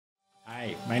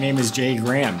My name is Jay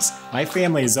Grams. My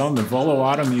family has owned the Volo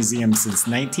Auto Museum since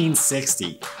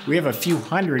 1960. We have a few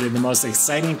hundred of the most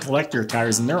exciting collector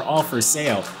cars, and they're all for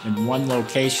sale in one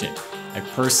location. I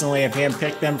personally have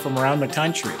handpicked them from around the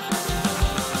country.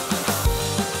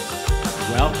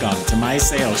 Welcome to my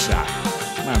sales shop.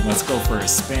 Come on, let's go for a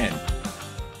spin.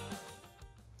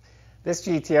 This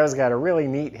GTO's got a really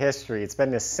neat history. It's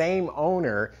been the same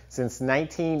owner since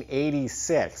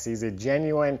 1986. He's a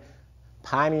genuine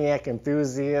Pontiac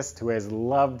enthusiast who has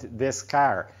loved this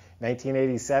car.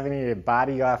 1987, he did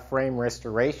body off frame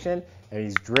restoration, and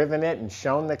he's driven it and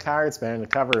shown the car. It's been on the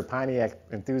cover of Pontiac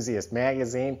Enthusiast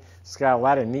magazine. It's got a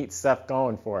lot of neat stuff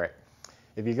going for it.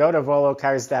 If you go to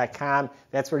volocars.com,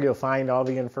 that's where you'll find all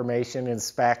the information and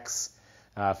specs,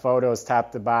 photos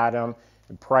top to bottom,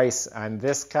 and price on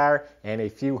this car and a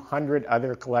few hundred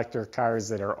other collector cars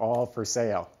that are all for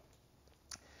sale.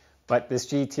 But this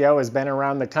GTO has been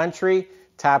around the country,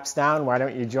 tops down. Why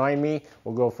don't you join me?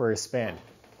 We'll go for a spin.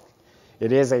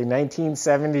 It is a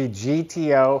 1970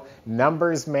 GTO,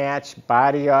 numbers match,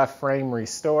 body off frame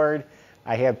restored.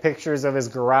 I have pictures of his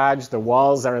garage. The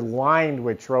walls are lined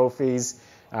with trophies,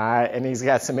 and he's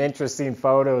got some interesting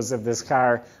photos of this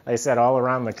car, like I said, all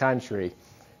around the country.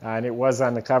 And it was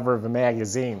on the cover of a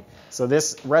magazine. So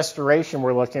this restoration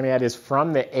we're looking at is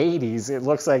from the 80s. It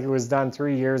looks like it was done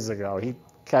 3 years ago. He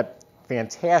kept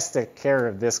fantastic care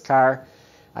of this car.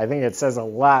 I think it says a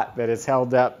lot that it's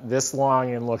held up this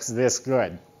long and looks this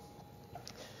good.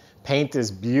 Paint is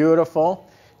beautiful.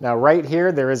 Now right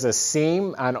here there is a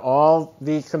seam on all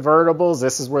the convertibles.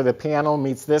 This is where the panel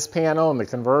meets this panel and the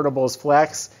convertibles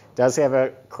flex. It does have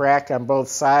a crack on both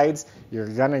sides. You're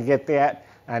going to get that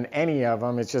on any of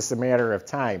them. It's just a matter of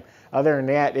time. Other than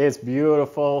that, it's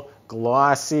beautiful,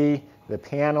 glossy. The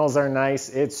panels are nice.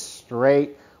 It's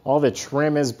straight. All the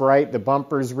trim is bright. The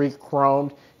bumper's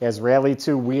rechromed. It has Rally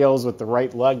 2 wheels with the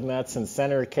right lug nuts and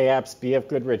center caps. BF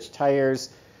Goodrich tires.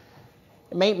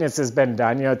 Maintenance has been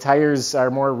done. You know, tires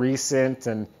are more recent,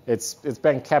 and it's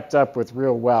been kept up with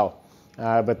real well.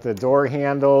 But the door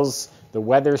handles, the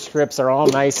Weatherstrips are all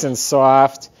nice and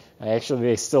soft. Actually,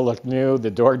 they still look new.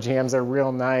 The door jambs are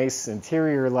real nice.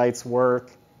 Interior lights work.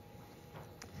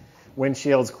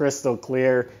 Windshield's crystal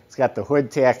clear. It's got the hood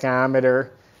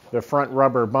tachometer. The front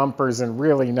rubber bumper's in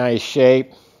really nice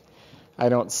shape. I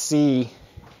don't see,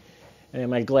 I have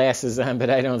my glasses on, but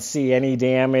I don't see any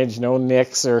damage, no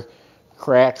nicks or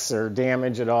cracks or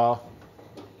damage at all.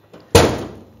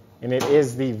 And it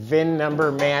is the VIN number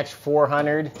match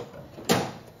 400.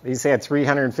 These had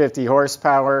 350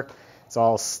 horsepower. It's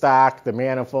all stock, the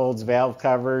manifolds, valve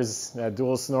covers,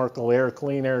 dual snorkel air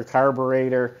cleaner,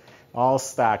 carburetor, all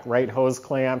stock. Right hose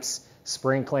clamps,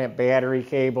 spring clamp battery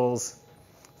cables.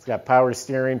 It's got power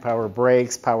steering, power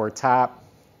brakes, power top.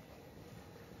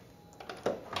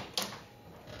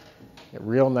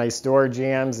 Real nice door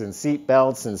jambs and seat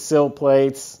belts and sill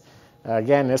plates.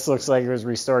 Again, this looks like it was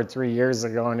restored 3 years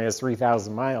ago and it has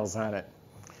 3,000 miles on it.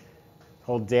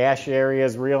 Whole dash area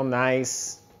is real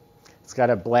nice. It's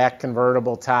got a black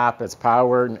convertible top. It's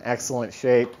powered, in excellent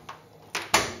shape.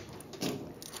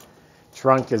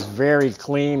 Trunk is very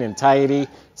clean and tidy.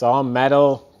 It's all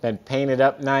metal, been painted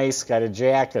up nice. Got a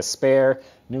jack, a spare,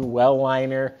 new well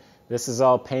liner. This is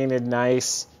all painted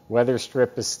nice. Weather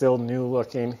strip is still new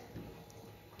looking.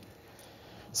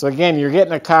 So again, you're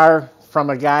getting a car from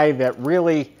a guy that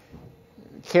really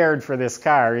cared for this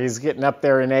car. He's getting up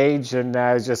there in age, and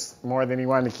just more than he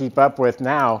wanted to keep up with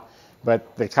now.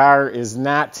 But the car is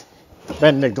not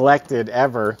been neglected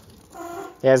ever.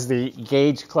 It has the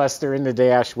gauge cluster in the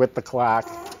dash with the clock.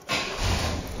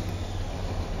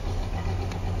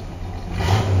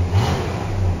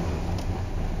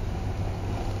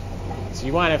 So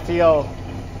you want to feel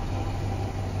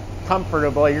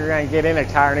comfortable. You're going to get in a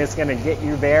car and it's going to get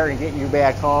you there and get you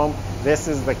back home. This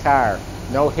is the car.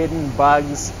 No hidden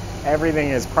bugs. Everything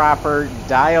is proper,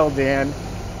 dialed in.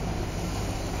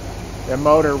 The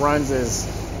motor runs as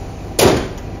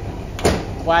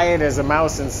quiet as a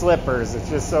mouse in slippers. It's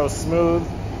just so smooth.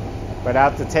 But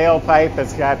out the tailpipe,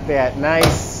 it's got that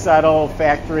nice, subtle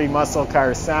factory muscle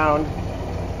car sound.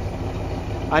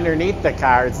 Underneath the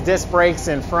car, it's disc brakes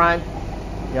in front,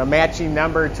 you know, matching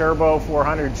number turbo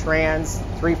 400 trans,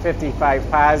 355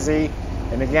 posi.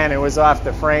 And again, it was off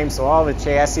the frame, so all the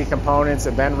chassis components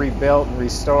have been rebuilt and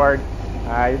restored.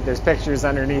 There's pictures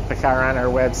underneath the car on our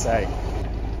website.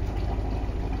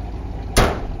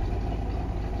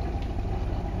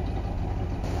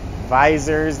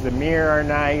 Visors, the mirror are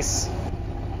nice.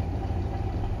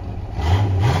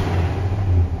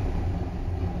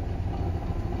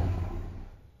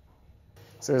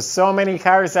 So there's so many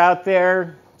cars out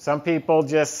there, Some people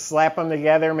just slap them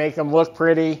together, make them look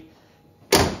pretty.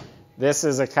 This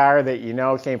is a car that you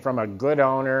know came from a good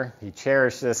owner. He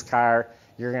cherished this car.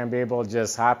 You're going to be able to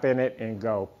just hop in it and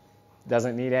go.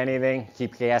 Doesn't need anything.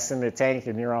 Keep gas in the tank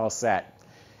and you're all set.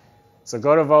 So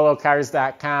go to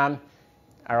volocars.com.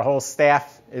 Our whole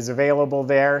staff is available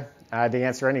there to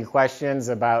answer any questions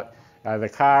about the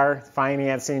car,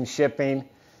 financing, shipping,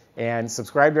 and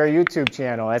subscribe to our YouTube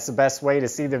channel. That's the best way to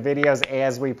see the videos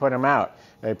as we put them out.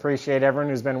 I appreciate everyone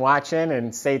who's been watching,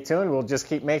 and stay tuned. We'll just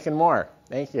keep making more.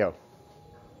 Thank you.